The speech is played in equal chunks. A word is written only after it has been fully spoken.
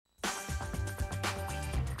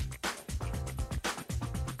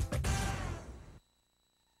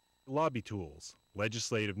Lobby Tools,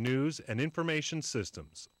 legislative news and information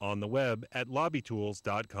systems, on the web at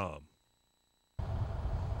lobbytools.com.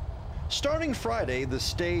 Starting Friday, the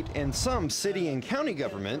state and some city and county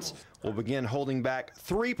governments will begin holding back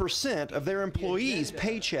 3% of their employees'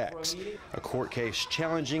 paychecks. A court case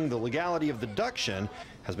challenging the legality of the deduction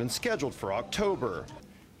has been scheduled for October.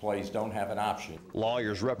 Employees don't have an option.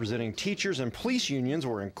 Lawyers representing teachers and police unions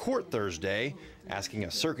were in court Thursday, asking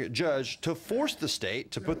a circuit judge to force the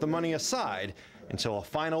state to put the money aside until a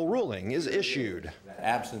final ruling is issued.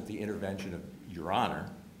 Absent the intervention of Your Honor,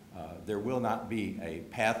 there will not be a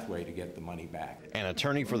pathway to get the money back. An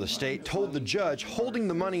attorney for the state told the judge holding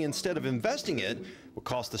the money instead of investing it would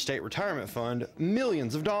cost the state retirement fund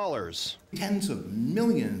millions of dollars. Tens of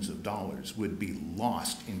millions of dollars would be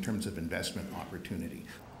lost in terms of investment opportunity.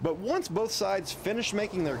 But once both sides finished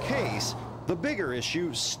making their case, the bigger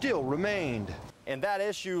issue still remained. And that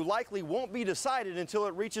issue likely won't be decided until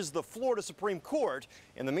it reaches the Florida Supreme Court.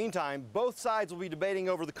 In the meantime, both sides will be debating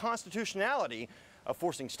over the constitutionality of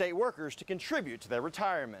forcing state workers to contribute to their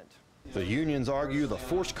retirement. The unions argue the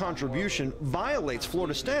forced contribution violates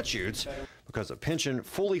Florida statutes because a pension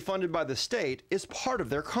fully funded by the state is part of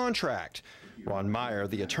their contract. Ron Meyer,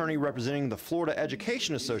 the attorney representing the Florida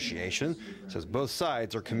Education Association, says both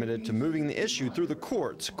sides are committed to moving the issue through the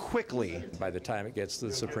courts quickly. By the time it gets to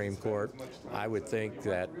the Supreme Court, I would think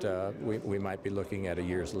that we might be looking at a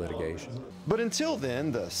year's litigation. But until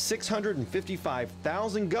then, the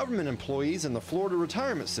 655,000 government employees in the Florida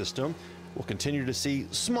retirement system will continue to see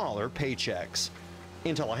smaller paychecks.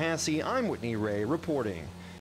 In Tallahassee, I'm Whitney Ray reporting.